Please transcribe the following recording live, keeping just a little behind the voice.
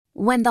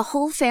When the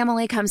whole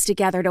family comes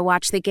together to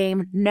watch the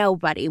game,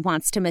 nobody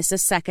wants to miss a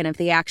second of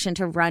the action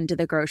to run to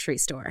the grocery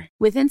store.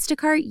 With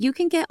Instacart, you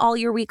can get all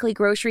your weekly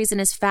groceries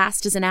in as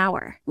fast as an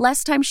hour.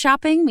 Less time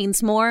shopping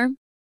means more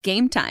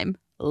game time.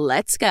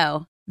 Let's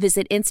go.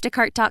 Visit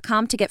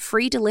instacart.com to get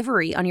free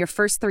delivery on your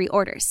first 3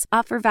 orders.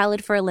 Offer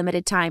valid for a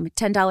limited time.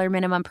 $10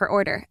 minimum per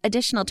order.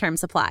 Additional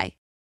terms apply.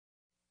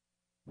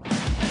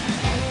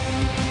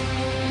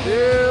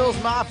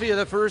 Bills Mafia,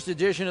 the first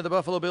edition of the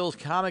Buffalo Bills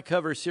comic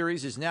cover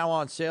series, is now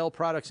on sale.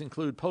 Products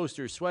include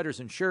posters, sweaters,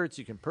 and shirts.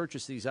 You can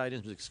purchase these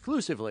items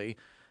exclusively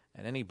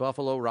at any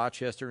Buffalo,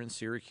 Rochester, and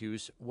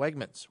Syracuse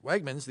Wegmans.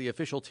 Wegmans, the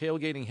official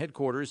tailgating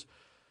headquarters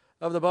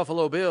of the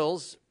Buffalo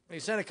Bills. They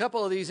sent a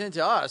couple of these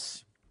into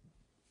us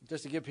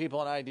just to give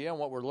people an idea on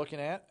what we're looking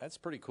at. That's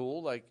pretty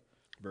cool.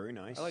 Very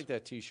nice. I like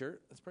that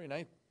T-shirt. That's pretty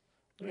nice.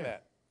 Look at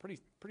that. Pretty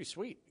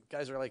sweet.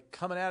 Guys are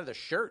coming out of the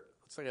shirt.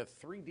 It's like a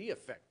 3D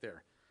effect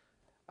there.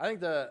 I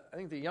think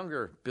the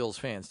younger Bills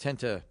fans tend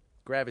to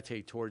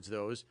gravitate towards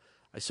those.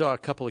 I saw a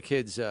couple of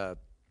kids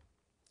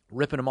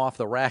ripping them off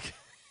the rack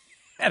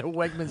at a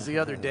Wegmans the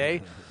other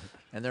day,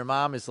 and their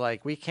mom is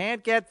like, "We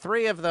can't get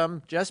 3 of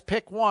them. Just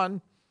pick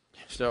one."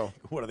 So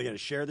what, are they going to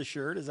share the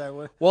shirt? Is that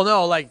what? Well,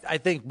 no. I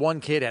think one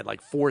kid had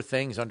 4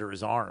 things under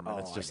his arm, and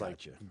it's just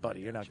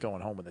buddy, you're not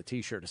going home with a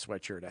T-shirt, a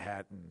sweatshirt, a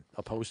hat, and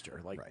a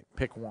poster.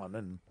 Pick one,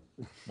 and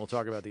we'll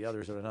talk about the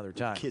others at another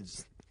time.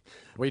 Kids.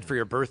 Wait for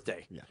your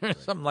birthday. Yeah, right,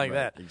 something like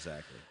that.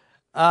 Exactly.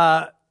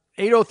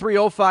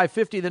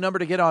 803-0550, the number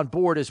to get on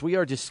board as we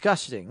are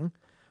discussing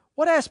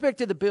what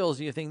aspect of the Bills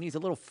do you think needs a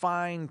little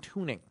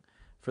fine-tuning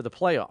for the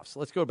playoffs.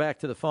 Let's go back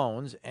to the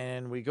phones,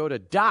 and we go to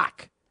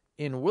Doc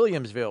in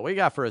Williamsville. What you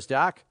got for us,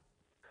 Doc?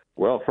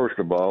 Well, first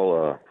of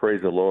all,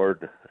 praise the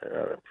Lord.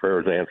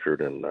 Prayers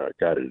answered, and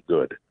God is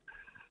good.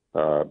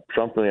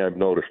 Something I've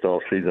noticed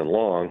all season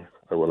long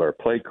with our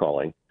play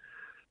calling,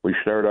 we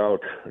start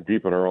out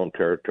deep in our own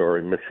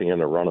territory, mixing in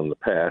the run and the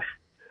pass.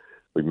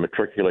 We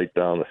matriculate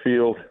down the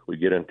field. We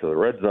get into the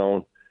red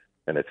zone,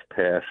 and it's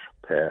pass,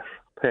 pass,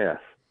 pass.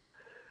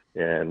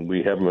 And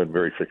we haven't been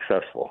very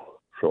successful.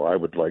 So I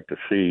would like to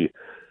see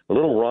a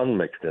little run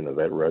mixed into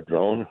that red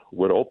zone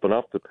would open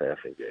up the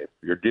passing game.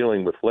 You're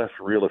dealing with less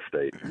real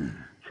estate,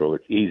 so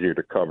it's easier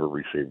to cover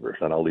receivers.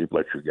 And I'll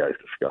let you guys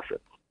discuss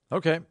it.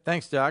 Okay.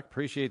 Thanks, Doc.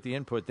 Appreciate the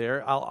input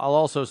there. I'll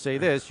also say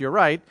this. You're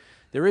right.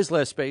 There is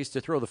less space to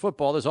throw the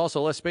football. There's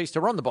also less space to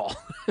run the ball.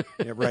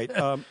 Yeah, right.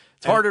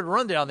 It's harder to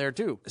run down there,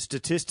 too.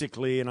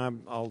 Statistically, and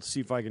I'll see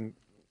if I can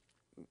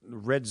 –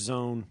 red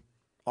zone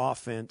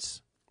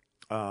offense,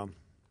 the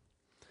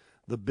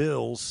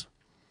Bills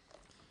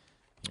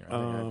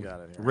I've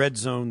got it here. red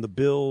zone, the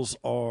Bills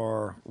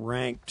are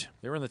ranked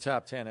 – They were in the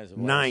top 10 as of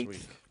last ninth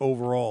week.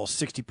 Overall,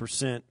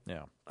 60%.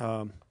 Yeah.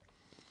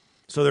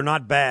 So they're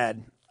not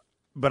bad.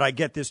 But I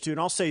get this, too, and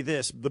I'll say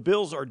this. The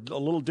Bills are a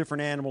little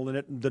different animal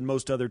than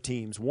most other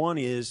teams. One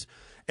is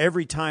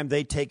every time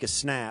they take a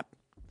snap,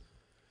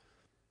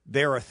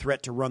 they're a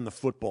threat to run the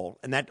football,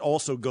 and that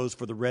also goes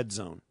for the red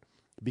zone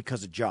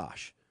because of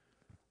Josh.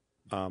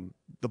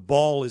 The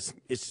ball is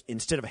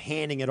instead of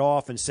handing it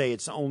off and say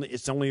it's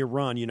only a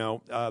run,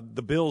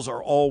 the Bills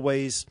are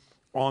always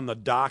on the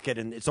docket,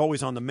 and it's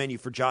always on the menu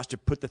for Josh to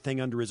put the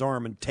thing under his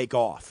arm and take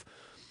off.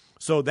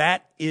 So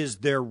that is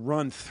their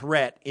run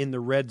threat in the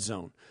red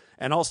zone.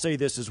 And I'll say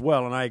this as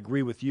well, and I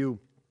agree with you,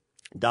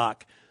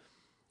 Doc.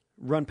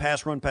 Run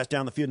pass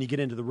down the field, and you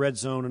get into the red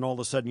zone, and all of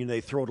a sudden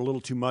they throw it a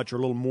little too much or a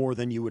little more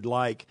than you would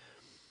like.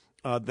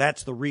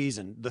 That's the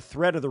reason. The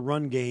threat of the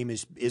run game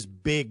is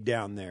big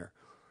down there,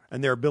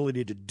 and their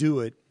ability to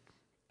do it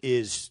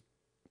is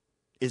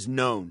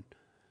known.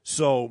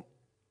 So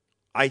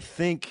I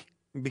think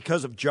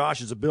because of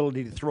Josh's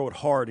ability to throw it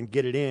hard and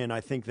get it in,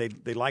 I think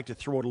they like to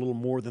throw it a little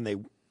more than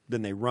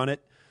they run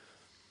it.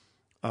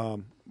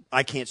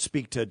 I can't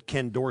speak to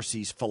Ken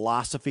Dorsey's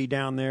philosophy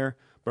down there,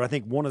 but I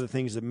think one of the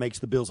things that makes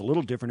the Bills a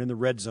little different in the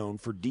red zone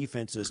for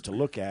defenses to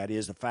look at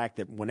is the fact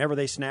that whenever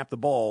they snap the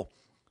ball,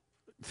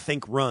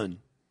 think run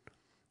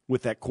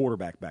with that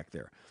quarterback back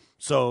there.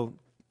 So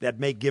that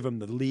may give them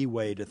the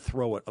leeway to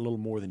throw it a little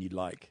more than you'd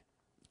like.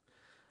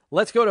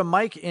 Let's go to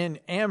Mike in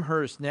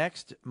Amherst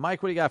next.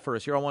 Mike, what do you got for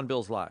us? You're on One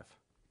Bills Live.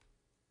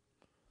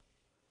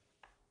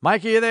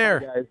 Mike, are you there?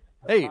 Hi, guys.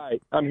 Hey. Hi,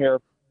 I'm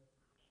here.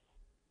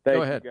 Thank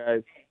Go ahead. you,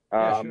 guys.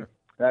 Yeah, sure.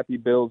 Happy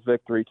Bills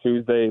Victory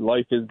Tuesday.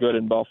 Life is good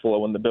in Buffalo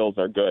when the Bills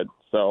are good.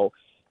 So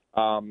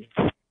one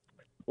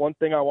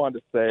thing I wanted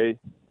to say,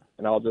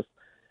 and I'll just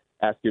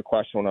ask you a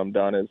question when I'm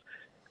done, is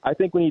I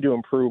think we need to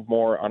improve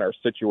more on our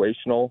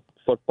situational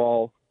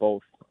football,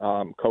 both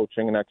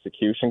coaching and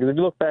execution. Because if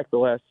you look back the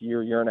last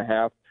year and a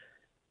half,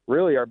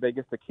 really our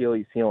biggest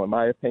Achilles heel, in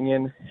my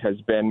opinion, has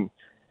been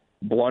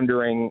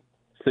blundering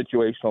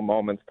situational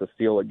moments to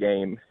steal a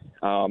game.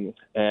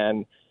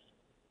 And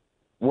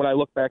when I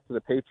look back to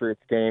the Patriots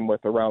game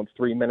with around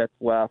 3 minutes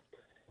left,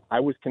 I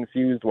was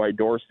confused why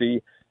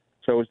Dorsey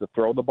chose to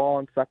throw the ball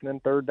on second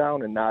and third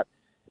down and not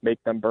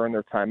make them burn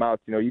their timeouts.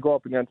 You go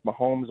up against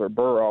Mahomes or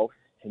Burrow,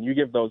 and you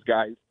give those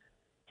guys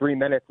 3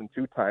 minutes and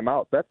 2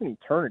 timeouts. That's an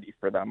eternity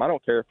for them. I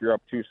don't care if you're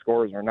up 2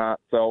 scores or not.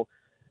 So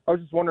I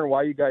was just wondering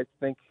why you guys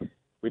think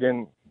we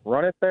didn't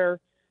run it there,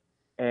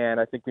 and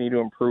I think we need to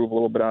improve a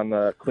little bit on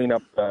the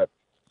cleanup,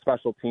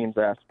 special teams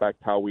aspect,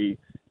 how we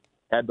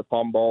had the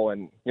fumble.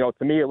 And,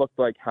 to me it looked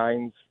like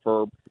Hines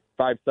for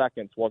 5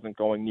 seconds wasn't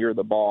going near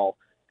the ball.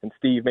 And,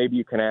 Steve, maybe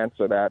you can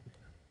answer that.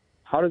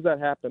 How does that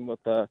happen with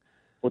the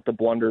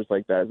blunders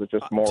like that? Is it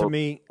just more to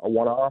me, a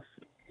one-off?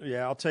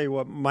 Yeah, I'll tell you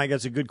what, Mike,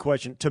 that's a good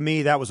question. To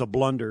me, that was a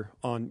blunder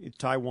on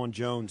Taiwan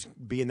Jones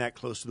being that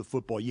close to the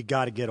football. You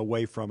got to get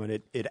away from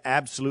it. It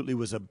absolutely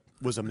was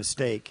a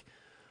mistake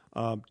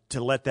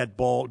to let that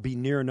ball be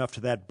near enough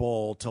to that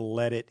ball to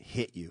let it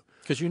hit you.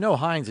 Because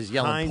Hines is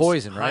yelling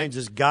poison, right? Hines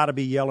has got to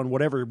be yelling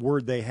whatever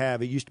word they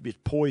have. It used to be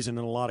poison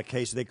in a lot of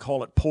cases. They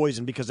call it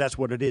poison because that's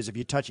what it is. If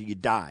you touch it, you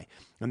die.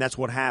 And that's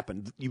what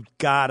happened. You've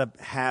got to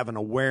have an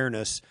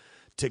awareness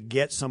to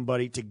get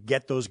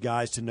those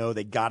guys to know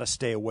they got to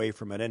stay away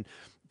from it. And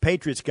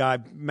Patriots guy,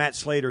 Matt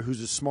Slater,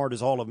 who's as smart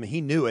as all of them,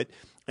 he knew it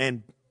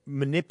and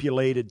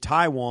manipulated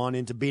Taiwan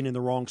into being in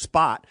the wrong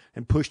spot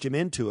and pushed him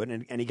into it,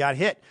 and he got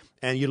hit,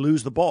 and you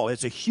lose the ball.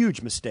 It's a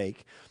huge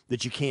mistake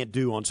that you can't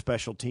do on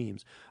special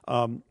teams.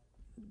 And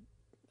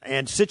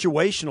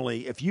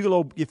situationally, if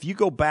you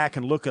go back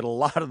and look at a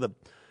lot of the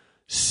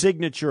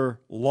signature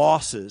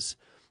losses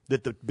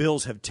that the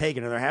Bills have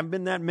taken, and there haven't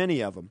been that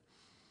many of them,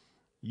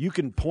 you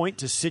can point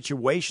to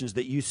situations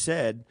that you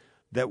said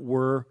that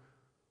were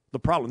the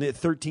problem.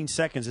 13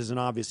 seconds is an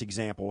obvious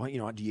example.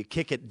 Do you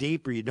kick it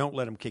deep or you don't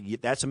let them kick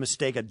it? That's a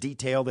mistake, a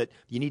detail that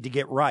you need to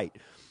get right.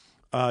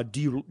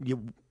 Do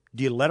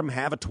you let them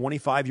have a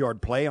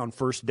 25-yard play on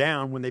first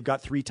down when they've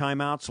got 3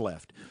 timeouts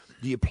left?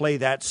 Do you play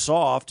that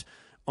soft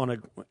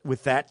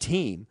with that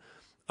team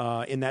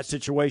in that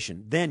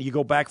situation? Then you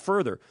go back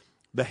further.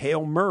 The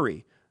Hail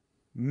Murray,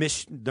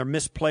 their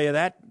misplay of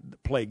that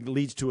play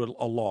leads to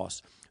a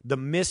loss.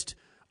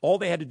 All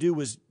they had to do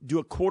was do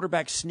a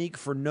quarterback sneak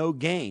for no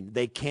gain.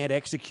 They can't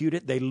execute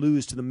it. They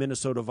lose to the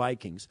Minnesota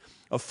Vikings.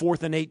 A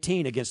 4th and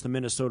 18 against the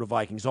Minnesota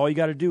Vikings. All you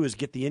got to do is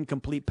get the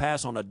incomplete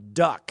pass on a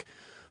duck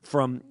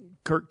from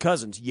Kirk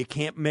Cousins. You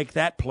can't make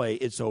that play.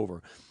 It's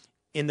over.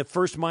 In the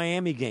first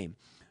Miami game,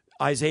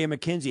 Isaiah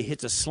McKenzie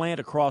hits a slant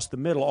across the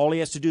middle. All he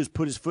has to do is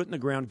put his foot in the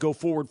ground, go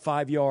forward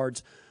 5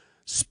 yards,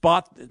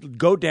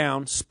 go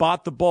down,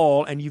 spot the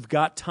ball, and you've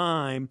got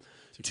time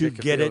to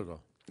get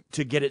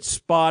it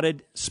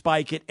spotted,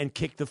 spike it, and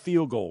kick the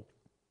field goal.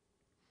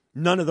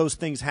 None of those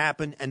things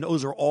happen, and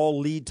those are all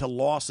lead to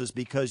losses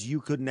because you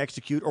couldn't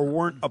execute or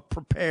weren't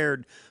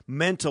prepared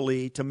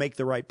mentally to make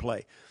the right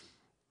play.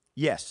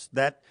 Yes,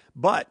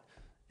 but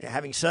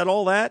having said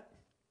all that,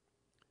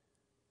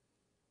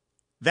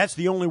 that's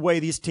the only way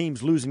these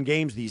teams lose in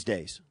games these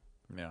days.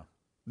 Yeah.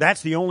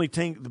 That's the only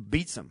thing that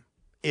beats them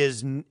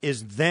is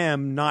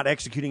them not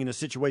executing in a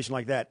situation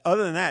like that.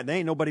 Other than that, they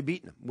ain't nobody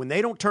beating them. When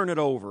they don't turn it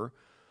over,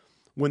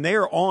 when they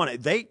are on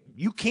it,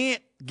 you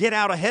can't get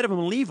out ahead of them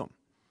and leave them.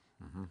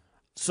 Mm-hmm.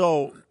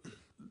 So,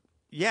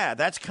 yeah,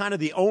 that's kind of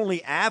the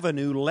only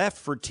avenue left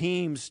for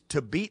teams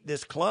to beat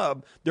this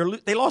club.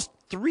 They lost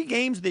 3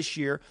 games this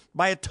year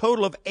by a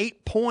total of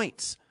 8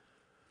 points.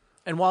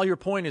 And while your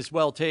point is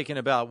well taken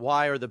about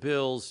why are the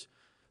Bills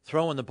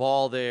throwing the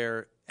ball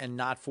there and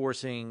not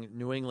forcing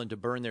New England to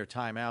burn their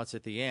timeouts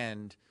at the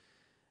end,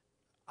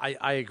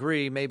 I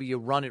agree. Maybe you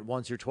run it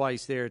once or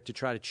twice there to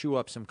try to chew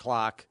up some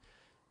clock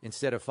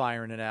instead of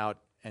firing it out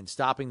and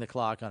stopping the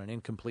clock on an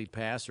incomplete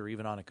pass or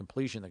even on a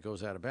completion that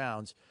goes out of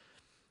bounds.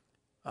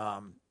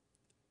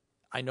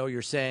 I know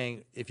you're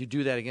saying if you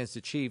do that against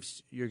the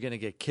Chiefs, you're going to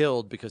get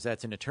killed because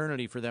that's an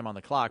eternity for them on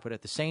the clock. But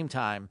at the same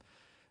time,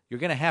 you're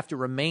going to have to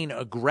remain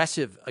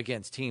aggressive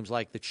against teams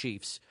like the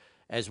Chiefs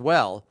as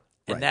well.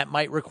 And that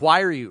might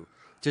require you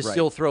to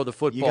still throw the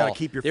football. You got to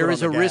keep your foot There on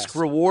is the a gas.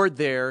 risk-reward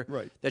there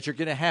that you're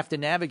going to have to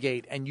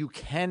navigate, and you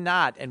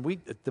cannot. And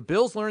the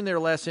Bills learned their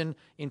lesson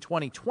in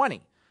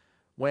 2020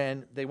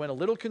 when they went a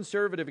little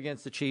conservative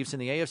against the Chiefs in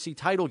the AFC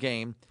title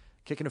game,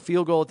 kicking a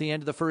field goal at the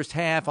end of the first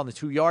half on the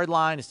 2-yard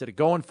line instead of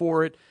going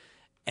for it.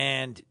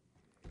 And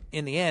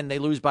in the end, they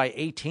lose by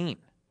 18.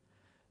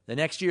 The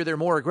next year, they're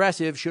more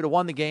aggressive, should have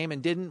won the game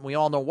and didn't. We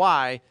all know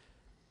why.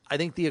 I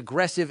think the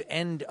aggressive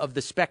end of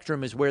the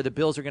spectrum is where the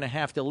Bills are going to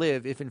have to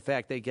live if, in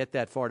fact, they get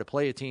that far to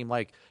play a team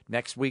like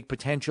next week,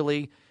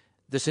 potentially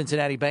the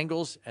Cincinnati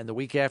Bengals, and the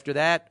week after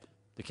that,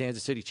 the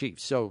Kansas City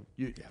Chiefs. So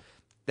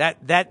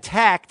that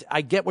tact,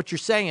 I get what you're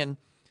saying,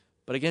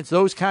 but against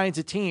those kinds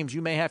of teams,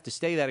 you may have to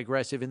stay that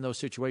aggressive in those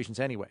situations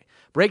anyway.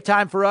 Break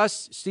time for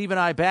us. Steve and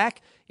I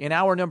back in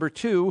hour number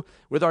 2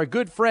 with our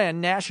good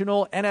friend,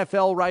 national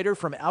NFL writer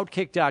from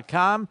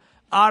Outkick.com,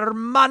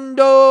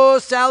 Armando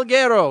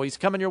Salguero. He's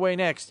coming your way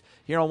next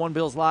here on One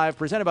Bills Live,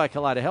 presented by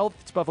Kaleida Health.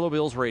 It's Buffalo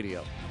Bills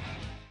Radio.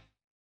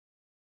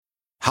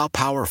 How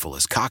powerful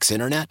is Cox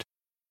Internet?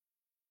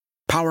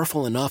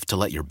 Powerful enough to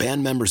let your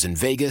band members in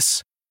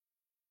Vegas,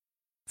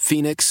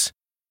 Phoenix,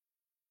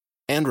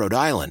 and Rhode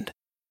Island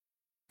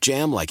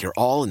jam like you're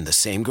all in the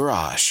same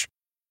garage.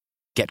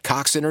 Get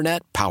Cox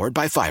Internet powered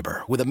by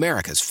fiber with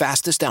America's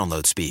fastest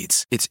download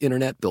speeds. It's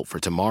internet built for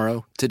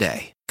tomorrow,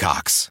 today.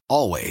 Cox,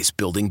 always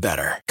building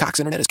better. Cox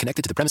Internet is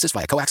connected to the premises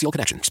via coaxial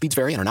connection. Speeds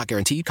vary and are not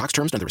guaranteed. Cox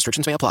terms and other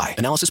restrictions may apply.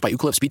 Analysis by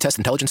Ookla Speed Test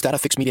Intelligence Data.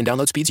 Fixed median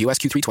download speeds. US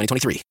Q3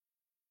 2023.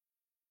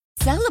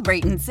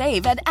 Celebrate and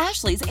save at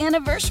Ashley's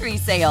Anniversary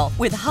Sale.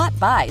 With Hot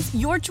Buys,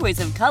 your choice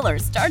of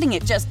colors starting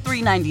at just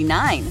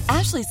 $3.99.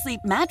 Ashley Sleep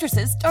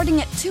mattresses starting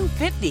at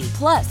 $2.50.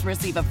 Plus,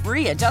 receive a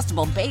free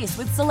adjustable base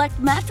with select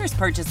mattress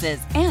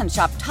purchases. And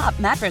shop top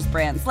mattress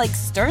brands like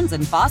Stearns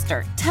 &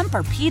 Foster,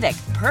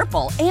 Tempur-Pedic,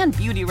 Purple, and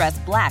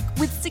Beautyrest Black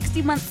with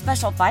 60-month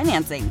special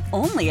financing.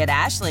 Only at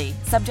Ashley.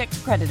 Subject to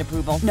credit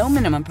approval. No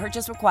minimum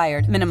purchase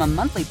required. Minimum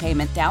monthly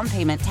payment, down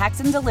payment, tax,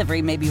 and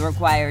delivery may be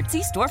required.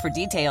 See store for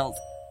details.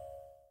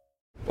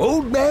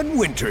 Old Man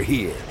Winter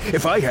here.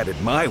 If I had it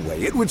my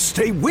way, it would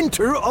stay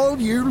winter all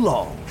year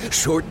long.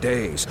 Short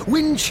days,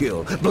 wind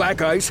chill,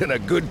 black ice, and a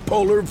good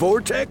polar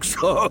vortex.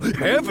 Oh,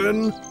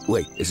 heaven!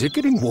 Wait, is it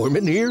getting warm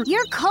in here?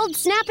 Your cold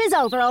snap is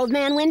over, Old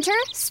Man Winter.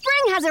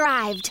 Spring has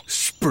arrived.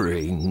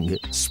 Spring.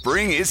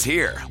 Spring is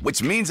here,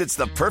 which means it's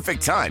the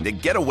perfect time to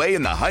get away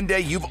in the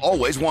Hyundai you've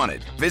always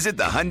wanted. Visit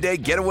the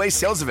Hyundai Getaway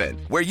Sales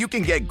Event, where you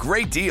can get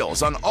great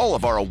deals on all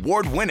of our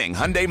award-winning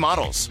Hyundai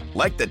models,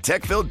 like the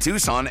tech-filled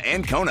Tucson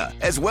and Kona,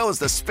 as well as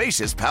the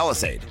spacious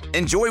Palisade.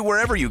 Enjoy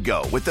wherever you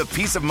go with the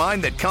peace of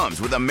mind that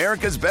comes with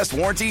America's best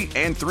warranty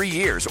and 3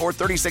 years or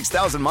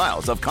 36,000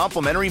 miles of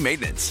complimentary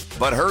maintenance.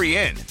 But hurry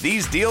in,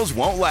 these deals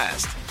won't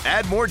last.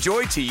 Add more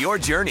joy to your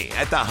journey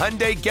at the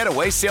Hyundai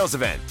Getaway Sales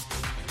Event.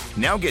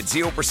 Now get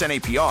 0%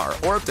 APR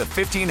or up to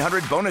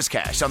 $1,500 bonus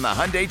cash on the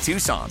Hyundai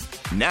Tucson.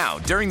 Now,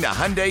 during the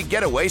Hyundai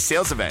Getaway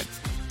Sales Event.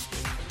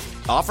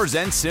 Offers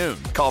end soon.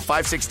 Call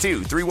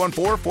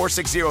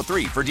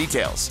 562-314-4603 for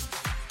details.